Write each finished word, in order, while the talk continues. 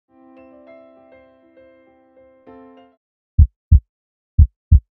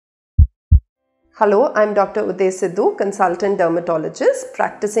Hello, I'm Dr. Udhay Sidhu, consultant dermatologist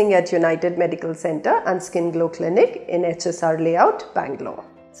practicing at United Medical Center and Skin Glow Clinic in HSR Layout, Bangalore.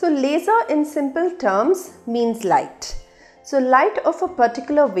 So laser in simple terms means light. So light of a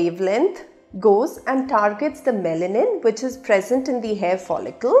particular wavelength goes and targets the melanin which is present in the hair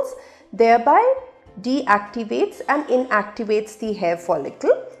follicles, thereby deactivates and inactivates the hair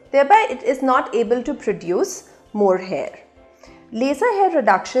follicle, thereby it is not able to produce more hair. Laser hair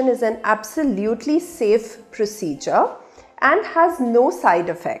reduction is an absolutely safe procedure and has no side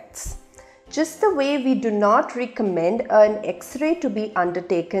effects. Just the way we do not recommend an X-ray to be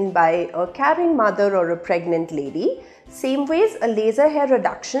undertaken by a carrying mother or a pregnant lady, same ways a laser hair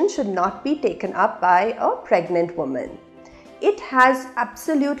reduction should not be taken up by a pregnant woman. It has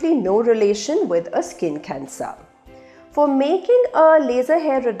absolutely no relation with a skin cancer. For making a laser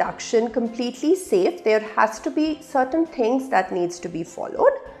hair reduction completely safe, there has to be certain things that needs to be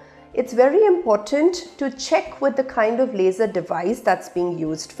followed. It's very important to check with the kind of laser device that's being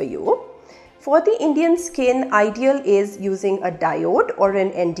used for you. For the Indian skin, ideal is using a diode or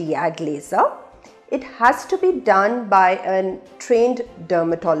an Nd:YAG laser. It has to be done by a trained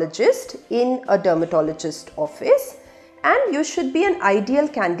dermatologist in a dermatologist office, and you should be an ideal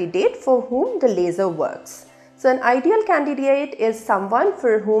candidate for whom the laser works. So an ideal candidate is someone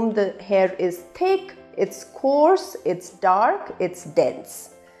for whom the hair is thick, it's coarse, it's dark, it's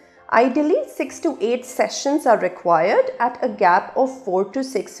dense. Ideally, 6 to 8 sessions are required at a gap of 4 to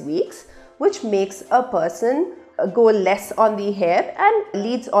 6 weeks, which makes a person go less on the hair and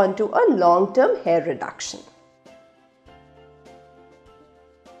leads on to a long-term hair reduction.